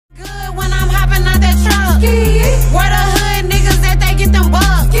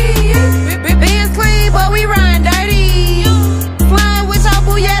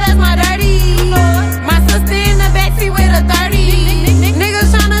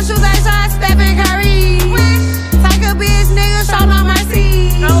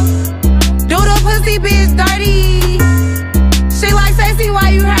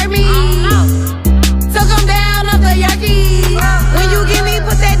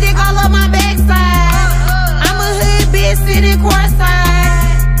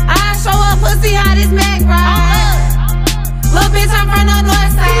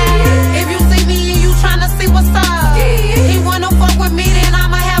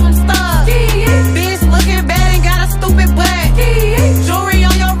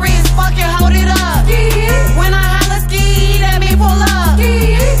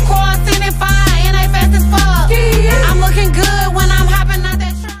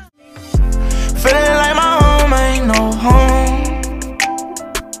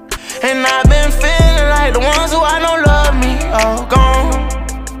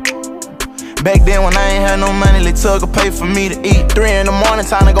had no money, they took a pay for me to eat. 3 in the morning,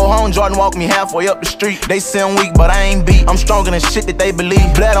 time to go home, Jordan walked me halfway up the street. They say I'm weak, but I ain't beat. I'm stronger than shit that they believe.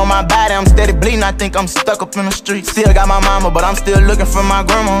 Blood on my body, I'm steady bleeding. I think I'm stuck up in the street. Still got my mama, but I'm still looking for my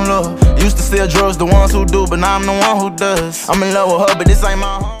grandma love. Used to sell drugs, the ones who do, but now I'm the one who does. I'm in love with her, but this ain't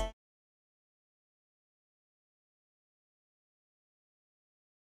my home.